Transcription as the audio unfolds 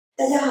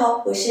大家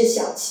好，我是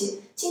小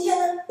琪。今天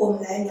呢，我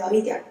们来聊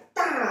一点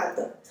大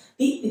的，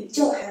比宇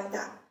宙还要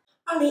大。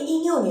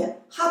2016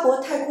年，哈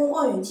勃太空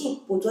望远镜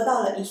捕捉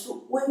到了一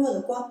束微弱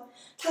的光，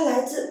它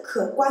来自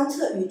可观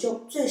测宇宙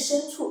最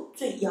深处、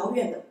最遥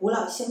远的古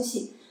老星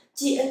系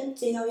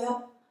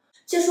GN-Z11。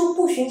这束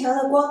不寻常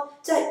的光，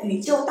在宇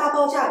宙大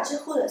爆炸之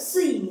后的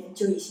4亿年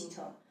就已形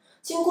成，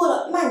经过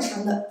了漫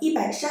长的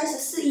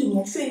134亿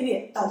年岁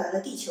月，到达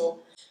了地球。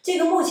这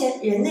个目前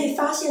人类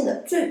发现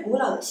的最古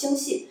老的星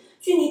系，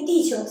距离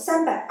地球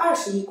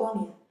320亿光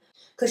年。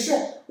可是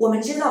我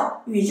们知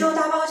道，宇宙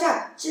大爆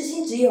炸至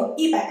今只有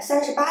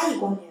138亿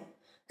光年。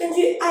根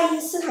据爱因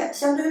斯坦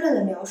相对论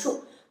的描述，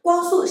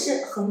光速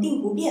是恒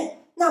定不变，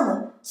那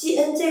么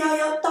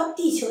GN-Z11 到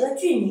地球的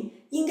距离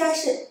应该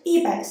是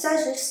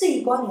134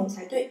亿光年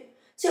才对。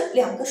这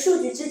两个数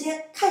据之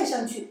间看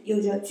上去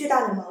有着巨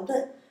大的矛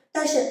盾，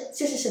但是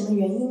这是什么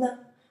原因呢？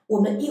我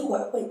们一会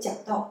儿会讲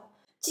到。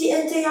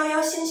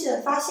GN-Z11 星系的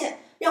发现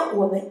让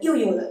我们又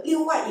有了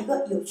另外一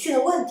个有趣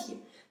的问题，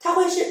它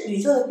会是宇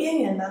宙的边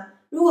缘吗？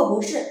如果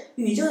不是，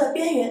宇宙的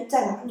边缘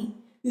在哪里？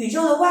宇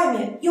宙的外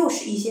面又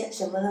是一些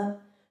什么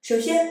呢？首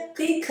先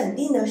可以肯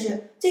定的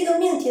是，这个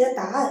命题的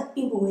答案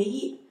并不唯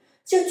一，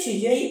这取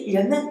决于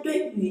人们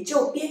对宇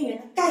宙边缘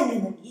的概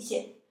念的理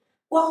解。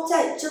光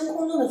在真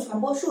空中的传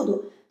播速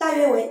度大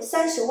约为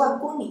30万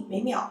公里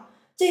每秒，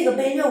这个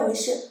被认为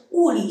是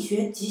物理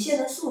学极限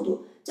的速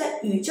度，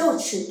在宇宙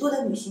尺度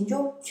的旅行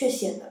中却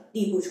显得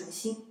力不从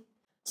心。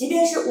即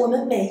便是我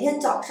们每天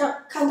早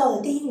上看到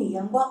的第一缕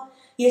阳光，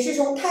也是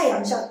从太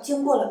阳上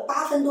经过了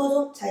8分多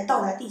钟才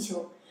到达地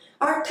球。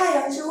而太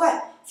阳之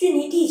外，距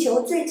离地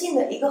球最近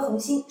的一个恒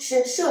星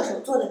是射手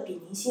座的比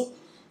邻星，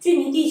距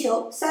离地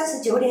球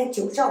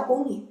39.9兆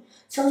公里，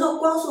乘坐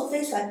光速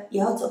飞船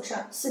也要走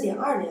上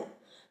4.2年。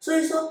所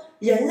以说，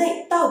人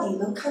类到底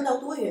能看到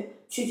多远，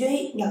取决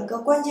于2个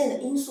关键的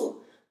因素：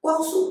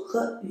光速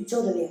和宇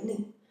宙的年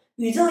龄。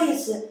宇宙一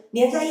词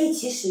连在一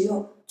起使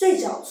用，最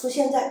早出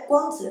现在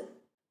光子、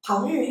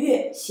旁日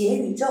月、谐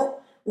宇宙，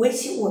为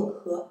其吻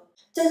合。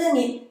在这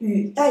里，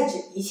宇代指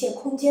一切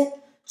空间，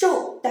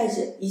宙代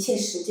指一切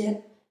时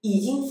间，已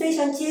经非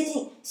常接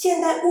近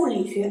现代物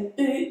理学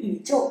对于宇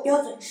宙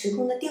标准时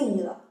空的定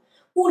义了。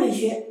物理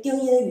学定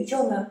义的宇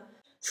宙呢，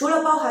除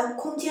了包含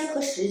空间和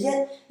时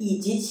间以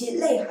及其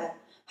内涵，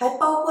还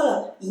包括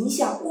了影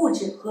响物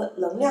质和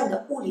能量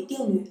的物理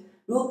定律，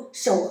如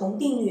守恒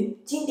定律、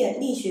经典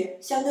力学、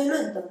相对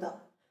论等等。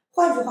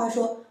换句话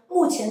说，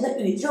目前的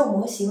宇宙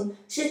模型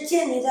是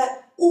建立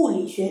在物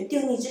理学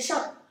定律之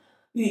上。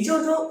宇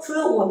宙中除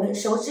了我们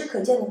熟知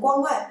可见的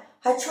光外，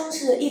还充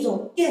斥着一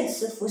种电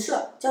磁辐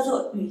射，叫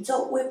做宇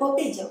宙微波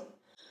背景。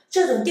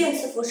这种电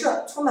磁辐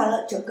射充满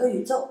了整个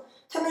宇宙，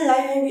它们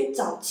来源于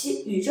早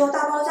期宇宙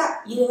大爆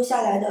炸遗留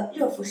下来的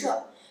热辐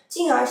射，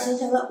进而形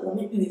成了我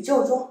们宇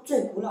宙中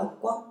最古老的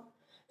光。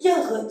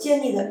任何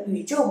建立的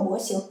宇宙模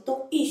型都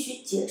必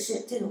须解释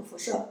这种辐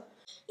射，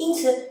因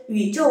此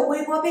宇宙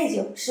微波背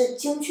景是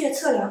精确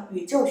测量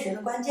宇宙学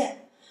的关键。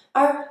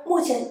而目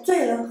前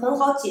最能很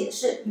好解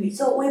释宇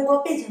宙微波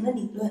背景的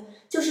理论，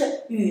就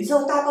是宇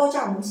宙大爆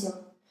炸模型。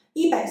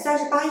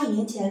138亿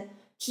年前，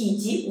体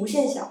积无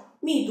限小、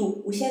密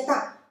度无限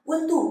大、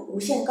温度无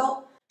限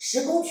高、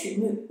时空曲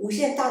率无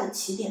限大的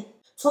起点，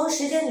从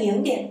时间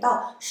0点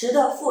到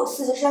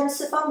10⁻43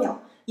次方秒，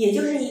也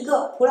就是一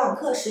个普朗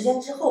克时间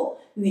之后，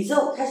宇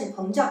宙开始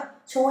膨胀，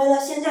成为了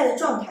现在的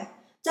状态。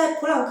在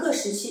普朗克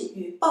时期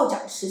与暴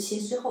涨时期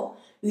之后，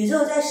宇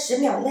宙在10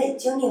秒内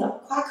经历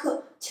了夸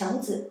克、强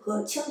子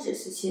和氢子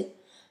时期。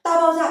大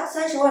爆炸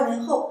30万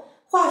年后，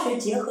化学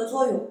结合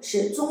作用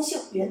使中性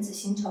原子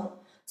形成。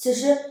此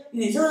时，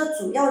宇宙的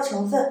主要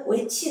成分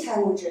为气态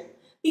物质，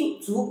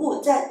并逐步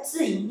在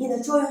自引力的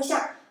作用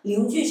下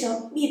凝聚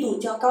成密度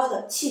较高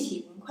的气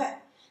体云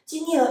块。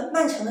经历了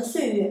漫长的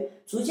岁月，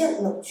逐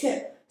渐冷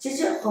却，直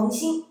至恒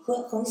星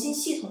和恒星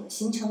系统的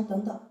形成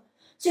等等。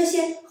这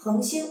些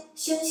恒星、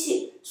星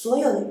系所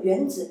有的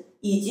原子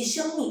以及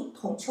生命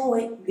统称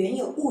为原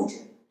有物质。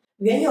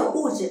原有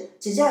物质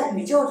只占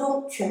宇宙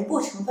中全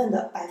部成分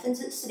的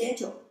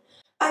 4.9%。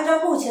按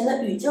照目前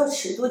的宇宙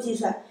尺度计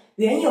算，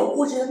原有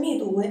物质的密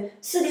度为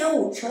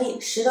 4.5 乘以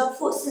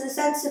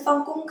10⁻43次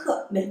方公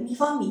克每立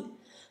方米，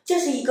这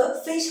是一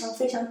个非常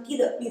非常低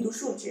的密度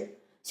数值，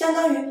相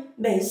当于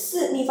每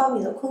4立方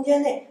米的空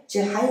间内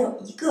只含有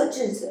1个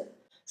质子。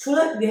除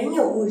了原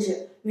有物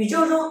质，宇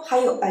宙中还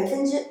有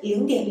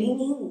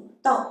 0.005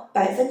 到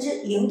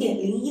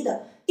 0.01%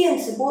 的电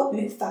磁波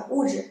与反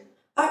物质，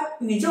而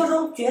宇宙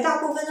中绝大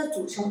部分的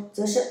组成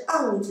则是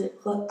暗物质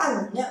和暗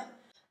能量。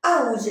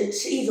暗物质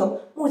是一种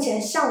目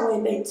前尚未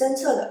被侦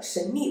测的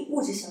神秘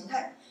物质形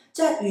态，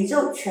占宇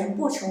宙全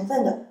部成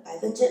分的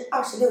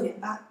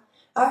 26.8%，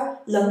 而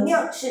能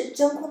量是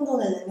真空中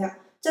的能量，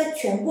在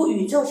全部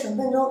宇宙成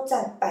分中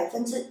占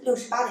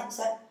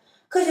 68.3%。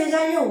科学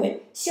家认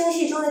为，星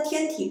系中的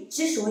天体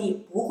之所以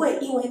不会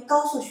因为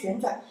高速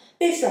旋转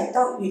被甩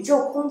到宇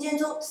宙空间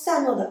中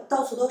散落的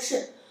到处都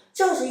是，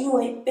正是因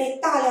为被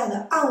大量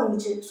的暗物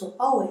质所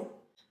包围。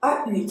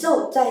而宇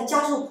宙在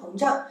加速膨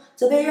胀，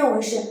则被认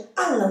为是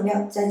暗能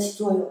量在起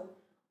作用。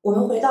我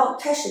们回到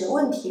开始的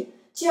问题，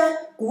既然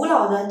古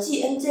老的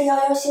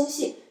GN-Z11星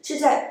系是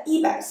在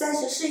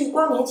134亿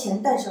光年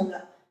前诞生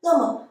的，那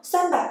么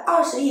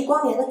320亿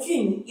光年的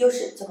距离又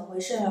是怎么回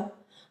事呢？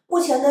目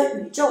前的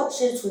宇宙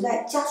是处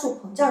在加速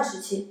膨胀时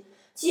期，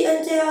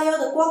 GN-Z11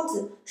的光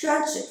子虽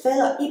然只飞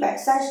了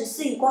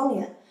134亿光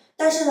年，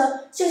但是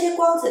呢，这些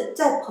光子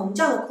在膨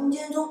胀的空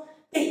间中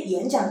被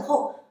延展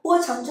后，波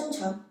长增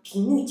长，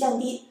频率降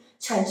低，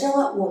产生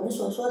了我们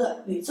所说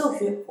的宇宙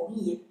学红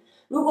移。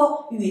如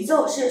果宇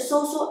宙是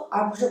收缩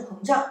而不是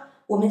膨胀，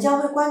我们将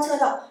会观测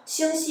到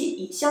星系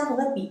以相同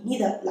的比例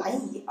的蓝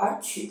移而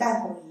取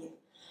代红移。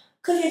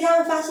科学家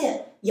们发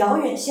现，遥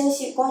远星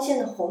系光线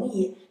的红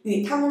移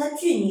与它们的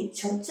距离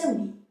成正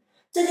比，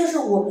这就是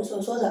我们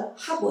所说的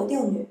哈勃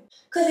定律。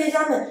科学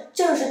家们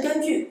正是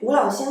根据古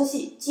老星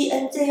系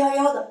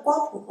GN-Z11的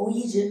光谱红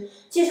移值，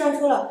计算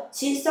出了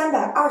其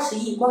320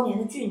亿光年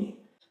的距离。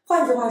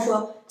换句话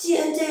说，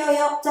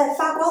 GN-Z11在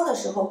发光的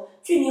时候，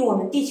距离我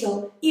们地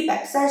球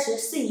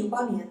134亿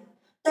光年，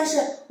但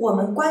是我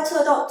们观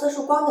测到这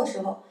束光的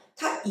时候，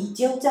它已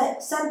经在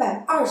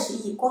320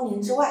亿光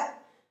年之外。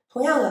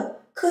同样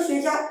的，科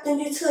学家根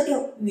据测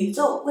定宇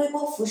宙微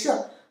波辐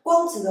射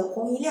光子的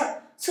红移量，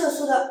测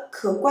出的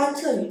可观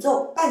测宇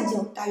宙半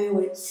径大约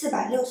为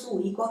465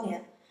亿光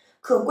年。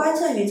可观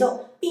测宇宙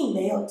并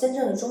没有真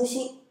正的中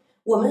心，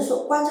我们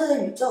所观测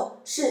的宇宙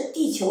是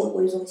地球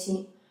为中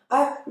心，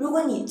而如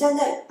果你站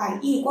在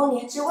100亿光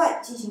年之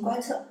外进行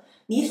观测，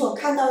你所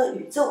看到的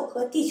宇宙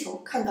和地球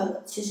看到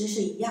的其实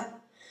是一样。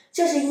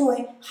这是因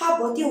为哈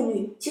勃定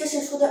律揭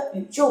示出的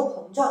宇宙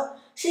膨胀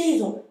是一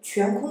种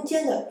全空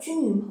间的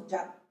均匀膨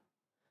胀。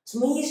什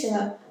么意思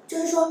呢？就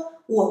是说，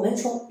我们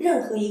从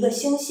任何一个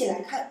星系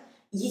来看，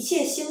一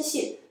切星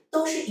系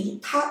都是以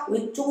它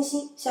为中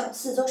心向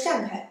四周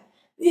散开，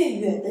越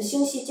远的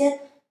星系间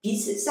彼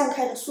此散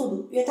开的速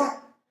度越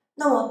大，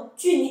那么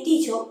距离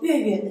地球越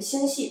远的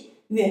星系，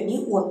远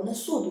离我们的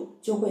速度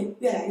就会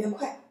越来越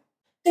快。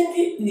根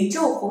据宇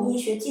宙红移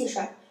学计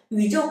算，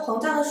宇宙膨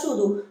胀的速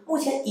度目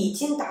前已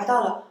经达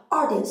到了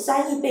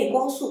 2.3亿倍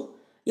光速。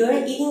有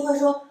人一定会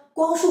说，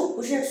光速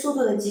不是速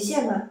度的极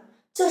限吗？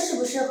这是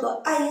不是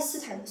和爱因斯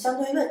坦的相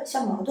对论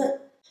相矛盾？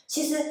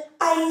其实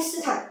爱因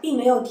斯坦并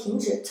没有停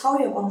止超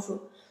越光速，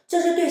这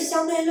是对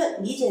相对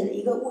论理解的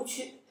一个误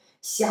区。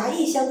狭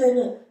义相对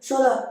论说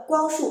的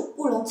光速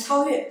不能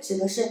超越，指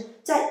的是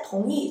在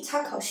同一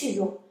参考系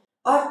中，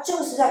而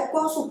正是在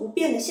光速不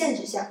变的限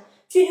制下，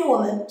距离我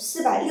们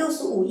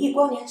465亿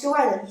光年之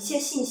外的一切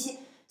信息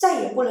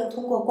再也不能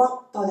通过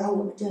光到达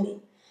我们这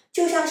里，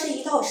就像是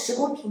一道时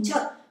空屏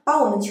障，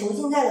把我们囚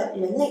禁在了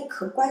人类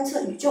可观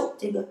测宇宙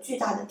这个巨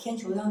大的天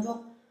球当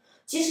中。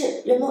即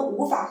使人们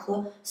无法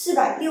和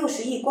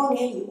460亿光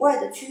年以外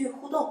的区域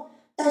互动，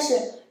但是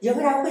仍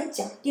然会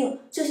假定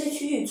这些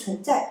区域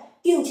存在，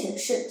并且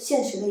是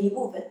现实的一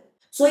部分。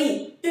所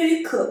以对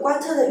于可观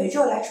测的宇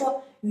宙来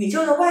说，宇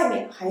宙的外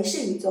面还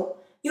是宇宙。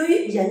由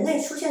于人类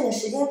出现的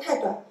时间太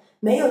短，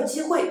没有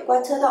机会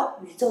观测到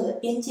宇宙的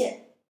边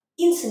界。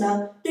因此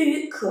呢，对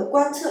于可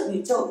观测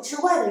宇宙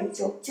之外的宇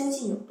宙究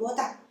竟有多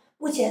大，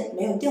目前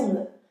没有定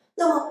论。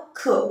那么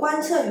可观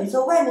测宇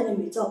宙外面的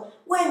宇宙，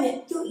外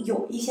面又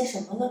有一些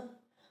什么呢？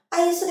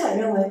爱因斯坦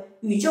认为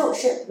宇宙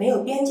是没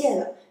有边界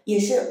的，也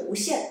是无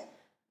限。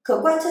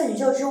可观测宇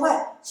宙之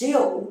外，只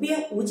有无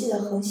边无际的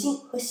恒星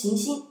和行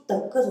星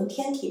等各种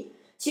天体，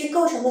其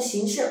构成的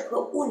形式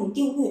和物理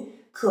定律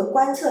可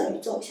观测宇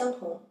宙相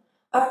同。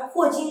而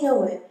霍金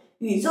认为，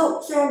宇宙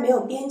虽然没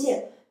有边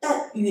界，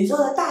但宇宙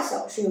的大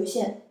小是有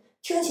限。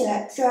听起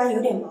来虽然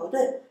有点矛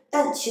盾，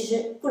但其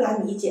实不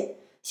难理解。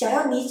想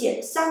要理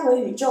解三维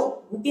宇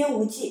宙无边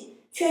无际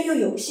却又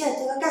有限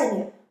这个概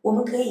念，我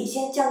们可以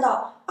先降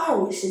到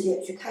2维世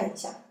界去看一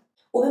下。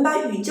我们把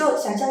宇宙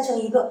想象成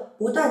一个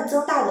不断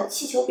增大的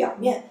气球表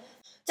面，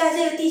在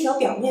这个地球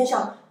表面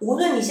上，无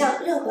论你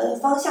向任何的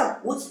方向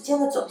无止境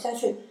的走下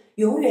去，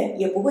永远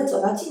也不会走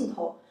到尽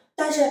头。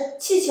但是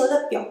气球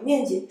的表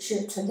面积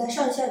是存在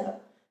上限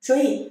的，所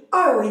以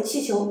2维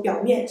气球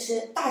表面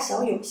是大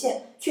小有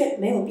限却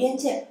没有边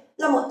界，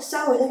那么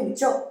3维的宇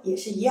宙也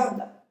是一样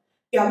的。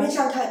表面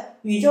上看，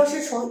宇宙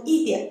是从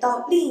一点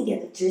到另一点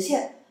的直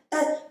线，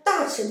但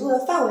大尺度的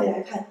范围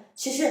来看，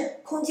其实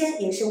空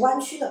间也是弯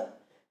曲的。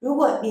如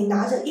果你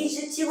拿着一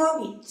支激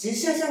光笔直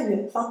射向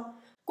远方，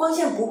光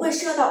线不会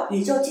射到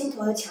宇宙尽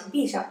头的墙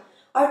壁上，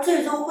而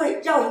最终会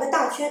绕一个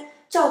大圈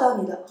照到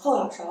你的后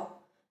脑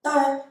勺。当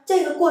然，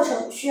这个过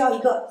程需要一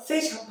个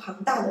非常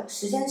庞大的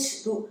时间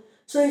尺度，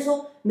所以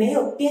说没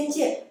有边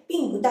界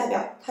并不代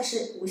表它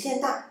是无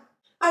限大。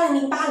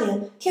2008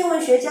年，天文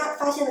学家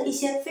发现了一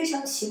些非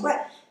常奇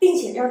怪并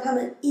且让他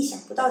们意想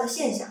不到的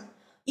现象。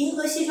银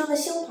河系中的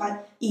星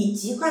团以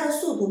极快的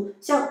速度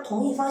向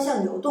同一方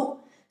向流动，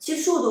其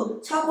速度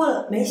超过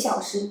了每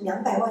小时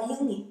200万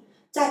英里。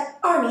在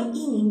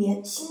2010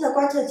年，新的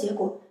观测结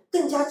果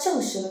更加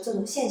证实了这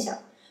种现象，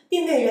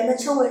并被人们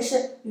称为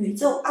是宇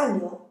宙暗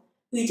流。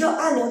宇宙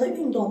暗流的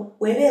运动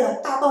违背了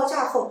大爆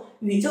炸后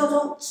宇宙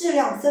中质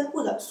量分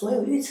布的所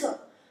有预测。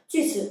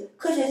据此，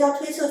科学家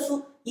推测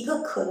出一个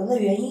可能的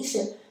原因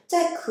是，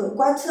在可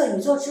观测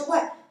宇宙之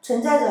外，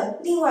存在着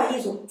另外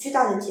一种巨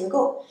大的结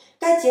构，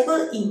该结构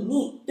的引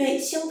力对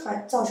星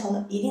团造成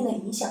了一定的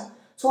影响，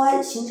从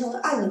而形成了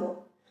暗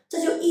流。这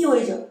就意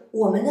味着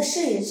我们的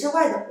视野之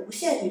外的无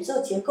限宇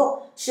宙结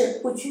构是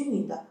不均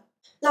匀的。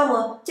那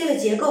么这个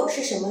结构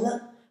是什么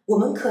呢？我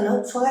们可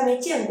能从来没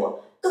见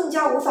过，更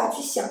加无法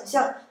去想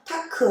象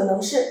它可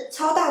能是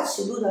超大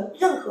尺度的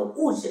任何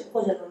物质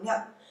或者能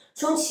量，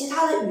从其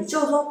他的宇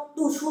宙中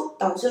露出，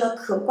导致了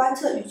可观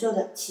测宇宙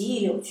的奇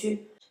异扭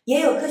曲。也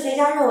有科学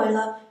家认为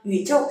呢，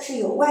宇宙是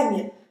有外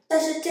面，但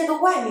是这个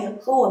外面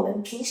和我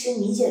们平时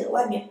理解的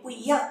外面不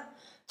一样，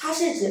它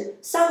是指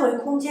三维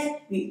空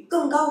间与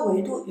更高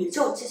维度宇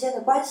宙之间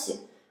的关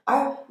系，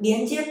而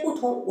连接不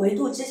同维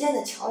度之间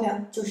的桥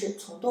梁就是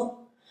虫洞。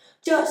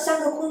这三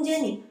个空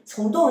间里，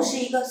虫洞是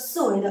一个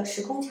4维的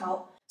时空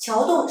桥，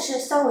桥洞是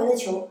3维的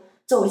球，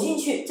走进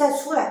去再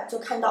出来就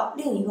看到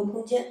另一个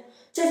空间。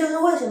这就是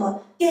为什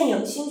么电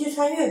影《星际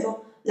穿越》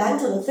中男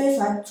主的飞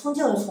船冲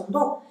进了虫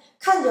洞，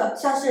看着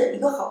像是一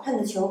个好看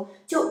的球，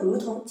就如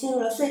同进入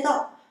了隧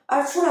道，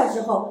而出来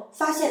之后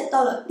发现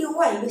到了另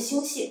外一个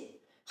星系。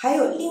还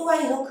有另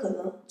外一种可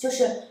能，就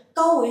是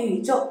高维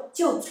宇宙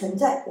就存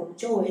在我们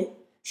周围，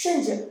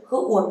甚至和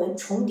我们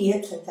重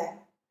叠存在。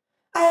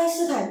爱因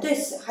斯坦对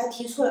此还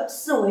提出了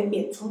4维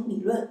扁虫理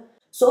论。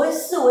所谓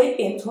4维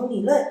扁虫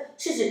理论，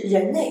是指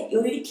人类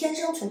由于天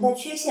生存在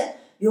缺陷，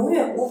永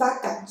远无法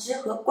感知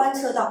和观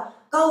测到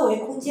高维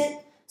空间，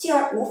进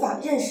而无法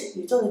认识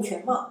宇宙的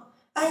全貌。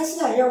爱因斯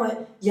坦认为，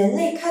人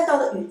类看到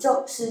的宇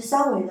宙是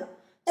3维的，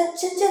但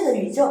真正的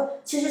宇宙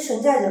其实存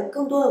在着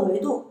更多的维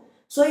度，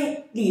所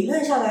以理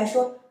论上来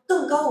说，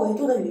更高维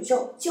度的宇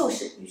宙就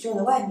是宇宙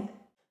的外面。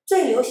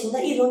最流行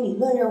的一种理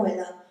论认为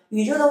呢，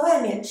宇宙的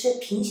外面是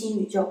平行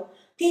宇宙。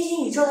平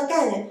行宇宙的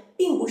概念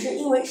并不是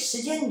因为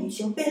时间旅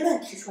行悖论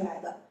提出来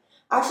的，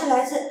而是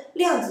来自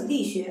量子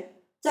力学。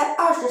在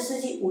20世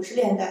纪50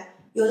年代，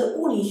有的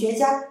物理学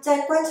家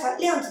在观察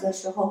量子的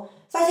时候，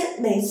发现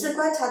每次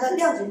观察的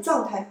量子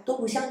状态都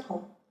不相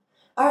同。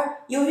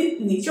而由于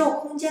宇宙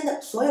空间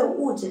的所有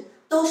物质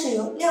都是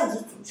由量子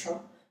组成，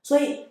所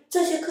以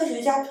这些科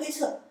学家推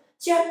测，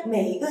既然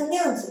每一个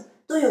量子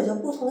都有着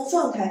不同的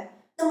状态，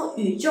那么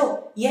宇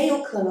宙也有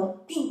可能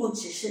并不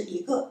只是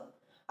一个，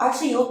而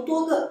是由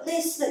多个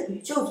类似的宇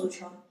宙组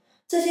成，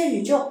这些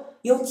宇宙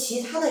由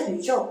其他的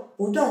宇宙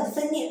不断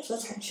分裂所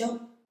产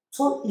生。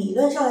从理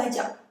论上来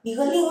讲，你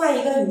和另外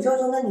一个宇宙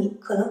中的你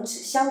可能只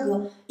相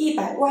隔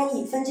100万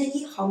亿分之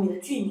1毫米的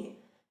距离，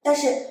但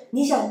是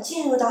你想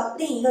进入到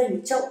另一个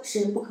宇宙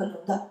是不可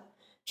能的。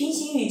平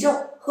行宇宙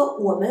和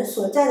我们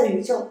所在的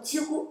宇宙几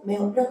乎没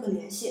有任何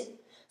联系，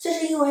这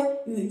是因为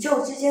宇宙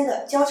之间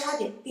的交叉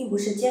点并不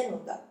是兼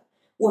容的。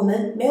我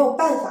们没有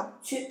办法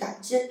去感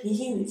知平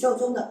行宇宙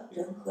中的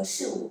人和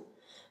事物，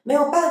没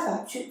有办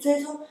法去追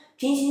踪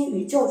平行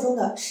宇宙中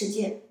的世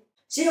界，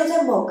只有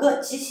在某个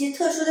极其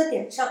特殊的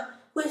点上，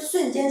会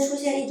瞬间出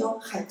现一种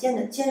罕见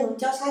的兼容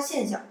交叉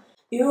现象。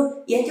比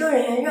如，研究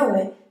人员认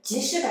为，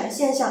即视感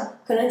现象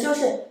可能就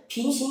是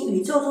平行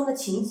宇宙中的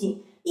情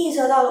景映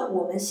射到了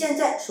我们现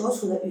在所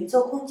处的宇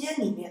宙空间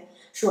里面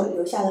所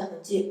留下的痕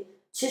迹。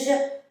其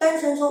实，单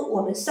纯从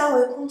我们3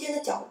维空间的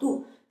角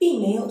度，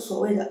并没有所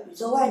谓的宇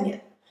宙外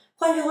面。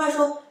换句话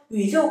说，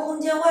宇宙空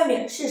间外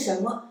面是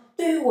什么，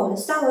对于我们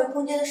3维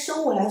空间的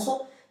生物来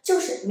说，就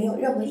是没有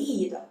任何意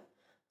义的。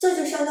这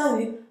就相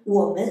当于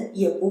我们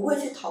也不会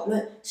去讨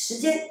论时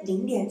间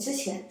0点之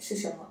前是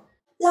什么。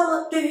那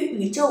么，对于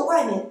宇宙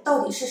外面到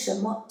底是什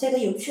么这个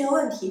有趣的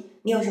问题，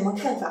你有什么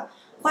看法？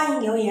欢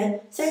迎留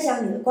言分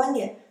享你的观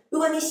点。如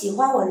果你喜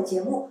欢我的节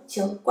目，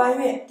请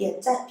关阅、点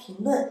赞、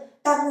评论、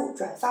弹幕、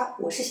转发。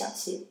我是小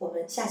琪，我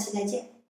们下期再见。